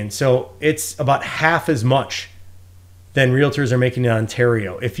Canadian. So it's about half as much than realtors are making in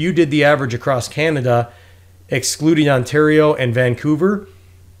Ontario. If you did the average across Canada, excluding Ontario and Vancouver,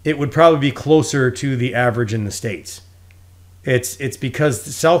 it would probably be closer to the average in the States. It's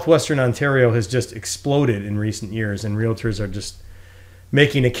because southwestern Ontario has just exploded in recent years, and realtors are just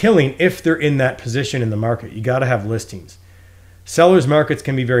making a killing if they're in that position in the market. You got to have listings. Sellers markets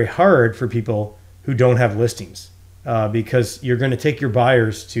can be very hard for people who don't have listings because you're going to take your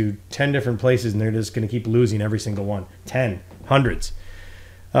buyers to 10 different places and they're just going to keep losing every single one. 10, hundreds.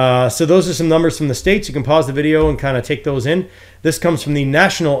 So those are some numbers from the States. You can pause the video and kind of take those in. This comes from the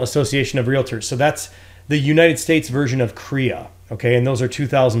National Association of Realtors. So that's the United States version of CREA. Okay, and those are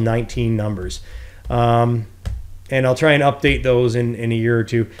 2019 numbers. And I'll try and update those in a year or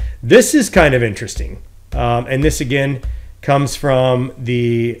two. This is kind of interesting. And this, again, comes from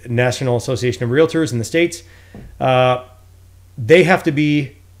the National Association of Realtors in the States. They have to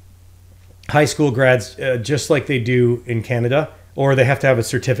be high school grads just like they do in Canada, or they have to have a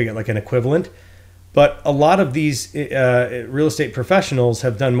certificate, like an equivalent. But a lot of these real estate professionals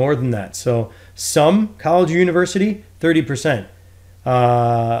have done more than that. So some college or university, 30%.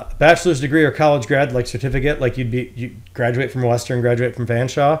 Bachelor's degree or college grad, like certificate, like you graduate from Western, graduate from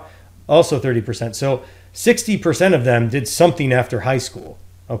Fanshawe, also 30%. So 60% of them did something after high school.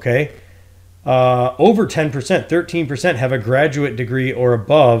 Okay, over 10%, 13% have a graduate degree or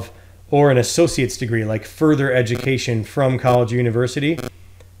above, or an associate's degree, like further education from college or university.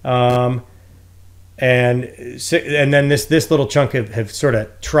 And then this little chunk have sort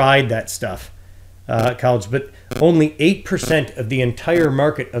of tried that stuff, college, but only 8% of the entire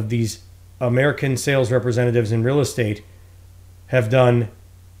market of these American sales representatives in real estate have done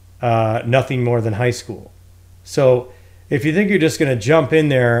nothing more than high school. So if you think you're just going to jump in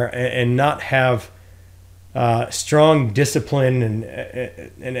there and not have strong discipline and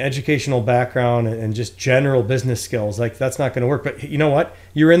an educational background and just general business skills, like that's not going to work. But you know what?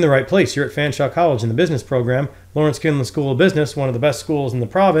 You're in the right place. You're at Fanshawe College in the business program, Lawrence Kinlan School of Business, one of the best schools in the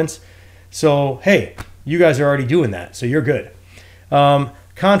province. So, hey, you guys are already doing that. So you're good.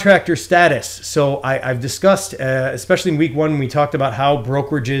 Contractor status. So I've discussed, especially in week one, we talked about how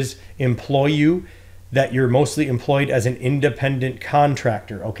brokerages employ you, that you're mostly employed as an independent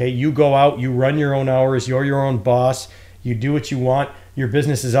contractor. Okay, you go out, you run your own hours, you're your own boss, you do what you want, your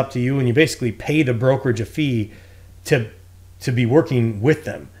business is up to you, and you basically pay the brokerage a fee to be working with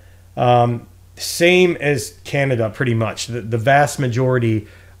them. Same as Canada, pretty much. The vast majority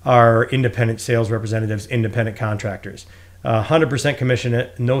are independent sales representatives, independent contractors. 100% commission,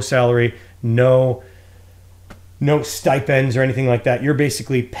 no salary, no stipends or anything like that. You're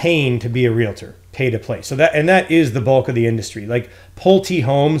basically paying to be a realtor, pay to play. So that is the bulk of the industry. Like Pulte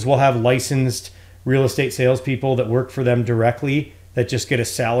Homes will have licensed real estate salespeople that work for them directly, that just get a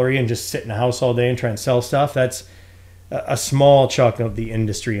salary and just sit in a house all day and try and sell stuff. That's a small chunk of the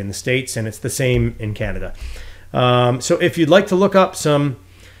industry in the States, and it's the same in Canada. So if you'd like to look up some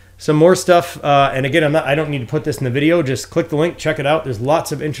more stuff, and again, I don't need to put this in the video, just click the link, check it out. There's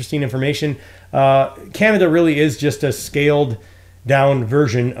lots of interesting information. Canada really is just a scaled down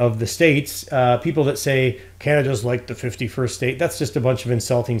version of the States. People that say Canada's like the 51st state, that's just a bunch of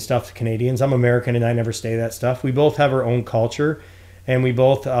insulting stuff to Canadians. I'm American and I never say that stuff. We both have our own culture and we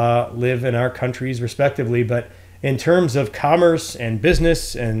both live in our countries respectively. But in terms of commerce and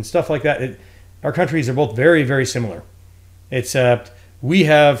business and stuff like that, our countries are both very, very similar. Except we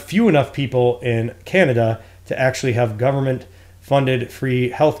have few enough people in Canada to actually have government-funded free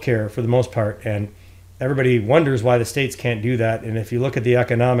healthcare for the most part, and everybody wonders why the States can't do that. And if you look at the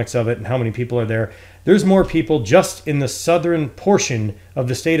economics of it and how many people are there, there's more people just in the southern portion of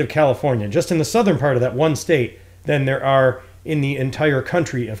the state of California, just in the southern part of that one state, than there are in the entire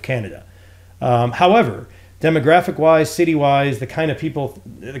country of Canada. However, demographic-wise, city-wise, the kind of people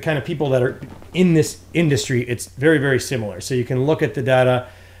that are in this industry, it's very, very similar. So you can look at the data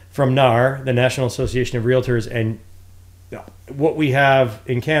from NAR, the National Association of Realtors, and what we have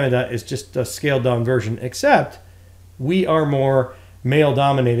in Canada is just a scaled-down version, except we are more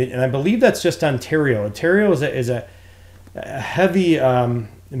male-dominated, and I believe that's just Ontario. Ontario is a heavy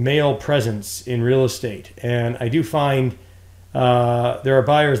male presence in real estate, and I do find there are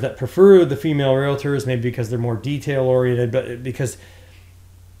buyers that prefer the female realtors, maybe because they're more detail-oriented, but because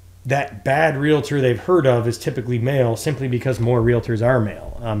that bad realtor they've heard of is typically male, simply because more realtors are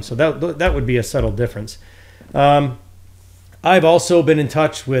male. So that would be a subtle difference. I've also been in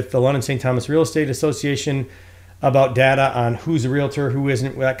touch with the London St. Thomas Real Estate Association about data on who's a realtor, who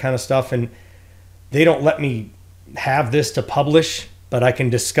isn't, that kind of stuff, and they don't let me have this to publish, but I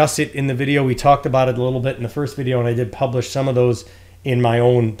can discuss it in the video. We talked about it a little bit in the first video, and I did publish some of those in my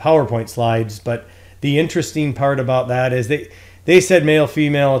own PowerPoint slides. But the interesting part about that is they said male,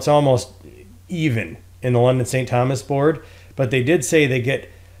 female, it's almost even in the London St. Thomas board, but they did say they get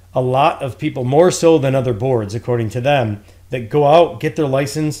a lot of people, more so than other boards, according to them, that go out, get their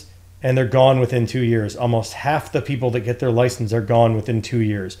license, and they're gone within 2 years. Almost half the people that get their license are gone within 2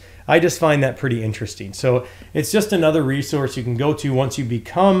 years. I just find that pretty interesting. So it's just another resource you can go to once you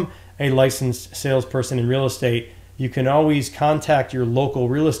become a licensed salesperson in real estate. You can always contact your local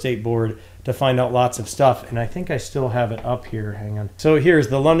real estate board to find out lots of stuff. And I think I still have it up here. Hang on. So here's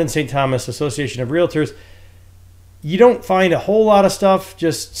the London St. Thomas Association of Realtors. You don't find a whole lot of stuff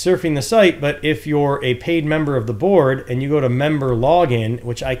just surfing the site, but if you're a paid member of the board and you go to member login,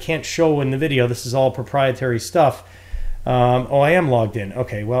 which I can't show in the video, this is all proprietary stuff. Oh, I am logged in.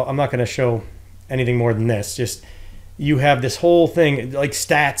 Okay, well, I'm not going to show anything more than this. Just you have this whole thing like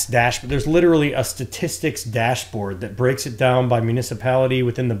stats dashboard. There's literally a statistics dashboard that breaks it down by municipality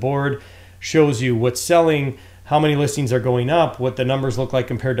within the board, shows you what's selling, how many listings are going up, what the numbers look like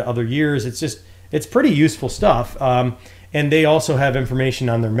compared to other years. It's pretty useful stuff. And they also have information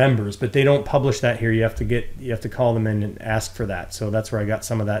on their members, but they don't publish that here. You have to call them in and ask for that. So that's where I got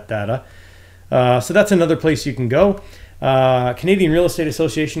some of that data. So that's another place you can go. Canadian Real Estate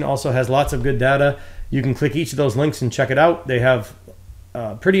Association also has lots of good data. You can click each of those links and check it out. They have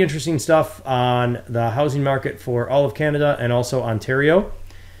pretty interesting stuff on the housing market for all of Canada and also Ontario.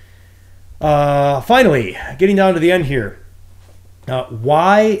 Finally, getting down to the end here.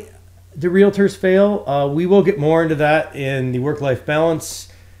 Why do realtors fail? We will get more into that in the work-life balance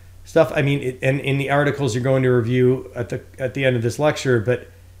stuff. I mean, and in the articles you're going to review at the end of this lecture. But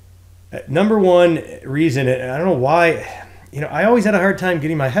number one reason, and I don't know why, I always had a hard time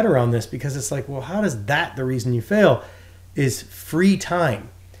getting my head around this, because it's like, well, how does that the reason you fail is free time.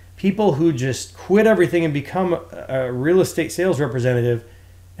 People who just quit everything and become a real estate sales representative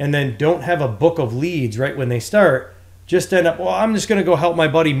and then don't have a book of leads right when they start, just end up, well, I'm just going to go help my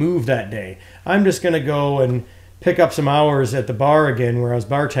buddy move that day. I'm just going to go and pick up some hours at the bar again where I was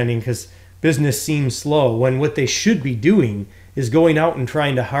bartending because business seems slow, when what they should be doing is going out and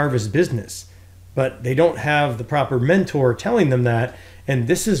trying to harvest business. But they don't have the proper mentor telling them that. And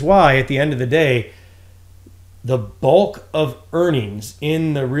this is why, at the end of the day, the bulk of earnings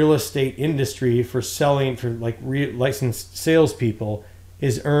in the real estate industry for selling, for like licensed salespeople,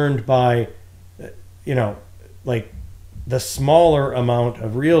 is earned by, like the smaller amount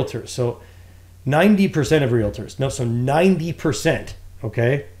of realtors. So 90% of realtors, 90%,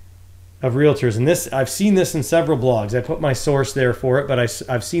 okay, of realtors. And this, I've seen this in several blogs. I put my source there for it, but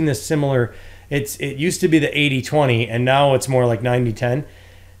I've seen this similar. It used to be the 80-20, and now it's more like 90-10.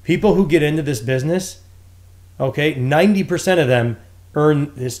 People who get into this business, okay, 90% of them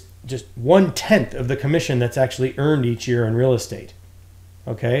earn this just 1/10 of the commission that's actually earned each year in real estate.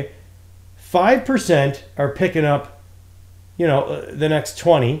 Okay, 5% are picking up, the next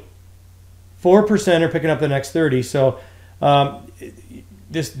 20. 4% are picking up the next 30. So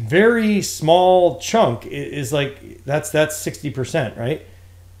this very small chunk is like that's 60%, right?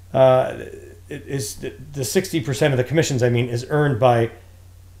 Is the 60% of the commissions, is earned by.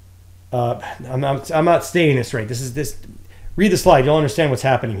 I'm not stating this right. Read the slide. You'll understand what's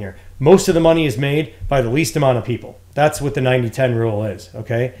happening here. Most of the money is made by the least amount of people. That's what the 90-10 rule is.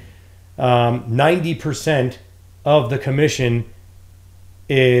 Okay, 90% of the commission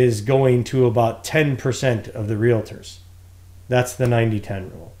is going to about 10% of the realtors. That's the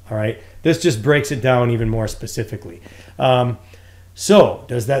 90-10 rule. All right. This just breaks it down even more specifically. So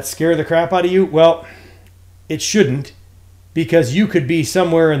does that scare the crap out of you? Well, it shouldn't, because you could be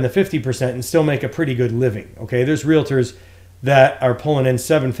somewhere in the 50% and still make a pretty good living. Okay. There's realtors that are pulling in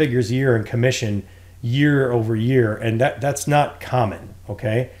 7 figures a year in commission year over year. And that's not common.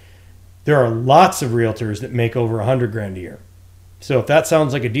 Okay. There are lots of realtors that make over 100 grand a year. So if that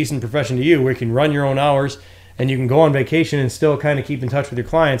sounds like a decent profession to you, where you can run your own hours and you can go on vacation and still kind of keep in touch with your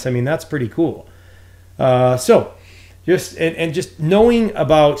clients, that's pretty cool. So just knowing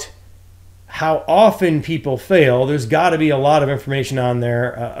about how often people fail, there's got to be a lot of information on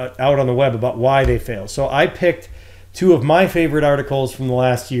there out on the web about why they fail. So I picked 2 of my favorite articles from the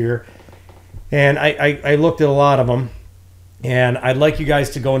last year, and I looked at a lot of them. And I'd like you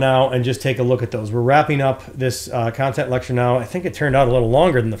guys to go now and just take a look at those. We're wrapping up this content lecture now. I think it turned out a little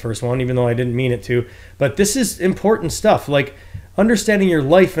longer than the first one, even though I didn't mean it to. But this is important stuff. Like, understanding your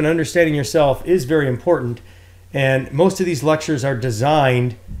life and understanding yourself is very important. And most of these lectures are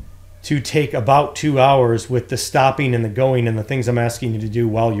designed to take about 2 hours, with the stopping and the going and the things I'm asking you to do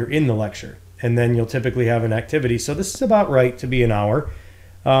while you're in the lecture. And then you'll typically have an activity. So this is about right to be an hour.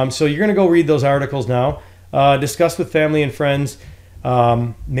 So you're going to go read those articles now. Discuss with family and friends.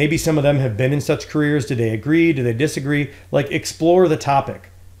 Maybe some of them have been in such careers. Do they agree? Do they disagree? Like, explore the topic.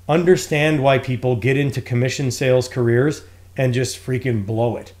 Understand why people get into commission sales careers and just freaking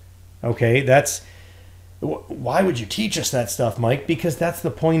blow it. Okay, why would you teach us that stuff, Mike? Because that's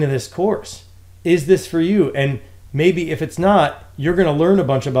the point of this course. Is this for you? And maybe if it's not, you're going to learn a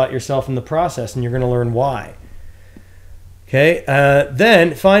bunch about yourself in the process, and you're going to learn why. Okay,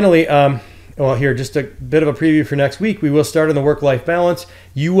 then finally, well, here, just a bit of a preview for next week. We will start on the work-life balance.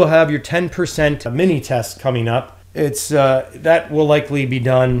 You will have your 10% mini test coming up. It's that will likely be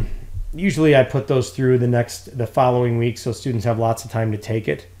done. Usually I put those through the following week, so students have lots of time to take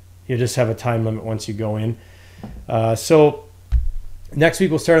it. You just have a time limit once you go in. So next week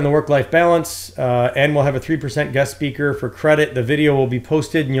we'll start on the work-life balance, and we'll have a 3% guest speaker for credit. The video will be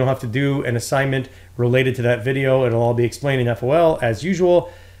posted, and you'll have to do an assignment related to that video. It'll all be explained in FOL as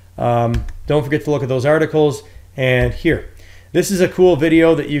usual. Don't forget to look at those articles. And here, this is a cool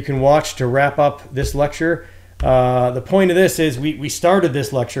video that you can watch to wrap up this lecture. The point of this is we started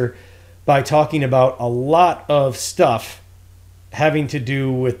this lecture by talking about a lot of stuff having to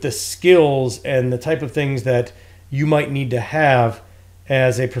do with the skills and the type of things that you might need to have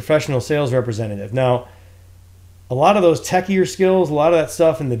as a professional sales representative. Now, a lot of those techier skills, a lot of that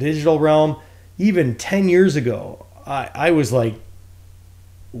stuff in the digital realm, even 10 years ago, I was like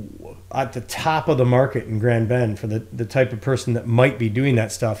at the top of the market in Grand Bend for the type of person that might be doing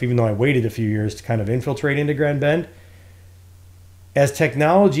that stuff, even though I waited a few years to kind of infiltrate into Grand Bend. As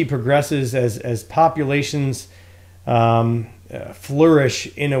technology progresses, as populations flourish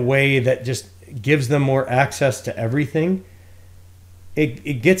in a way that just gives them more access to everything,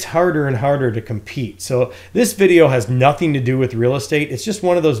 it gets harder and harder to compete. So this video has nothing to do with real estate. It's just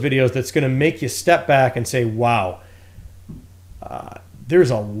one of those videos that's going to make you step back and say, wow,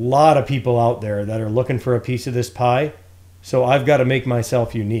 there's a lot of people out there that are looking for a piece of this pie, so I've got to make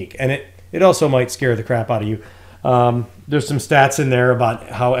myself unique. And it also might scare the crap out of you. There's some stats in there about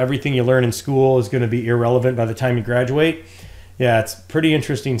how everything you learn in school is going to be irrelevant by the time you graduate. Yeah, it's pretty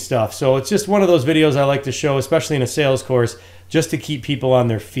interesting stuff. So it's just one of those videos I like to show, especially in a sales course, just to keep people on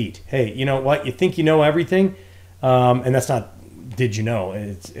their feet. Hey, you know what? You think you know everything, and that's not did you know.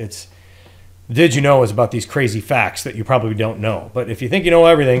 It's did you know is about these crazy facts that you probably don't know. But if you think you know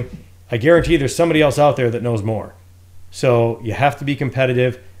everything, I guarantee there's somebody else out there that knows more. So you have to be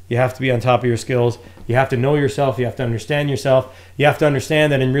competitive. You have to be on top of your skills. You have to know yourself. You have to understand yourself. You have to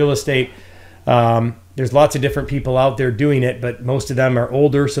understand that in real estate, there's lots of different people out there doing it, but most of them are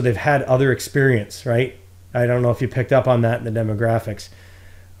older, so they've had other experience, right? I don't know if you picked up on that in the demographics.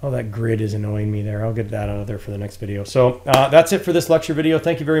 Oh, that grid is annoying me there. I'll get that out of there for the next video. So that's it for this lecture video.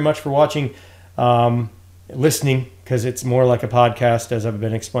 Thank you very much for watching, listening, because it's more like a podcast, as I've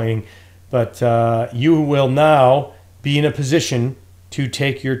been explaining. But you will now be in a position to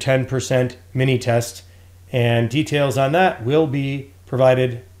take your 10% mini test, and details on that will be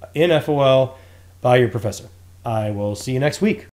provided in FOL by your professor. I will see you next week.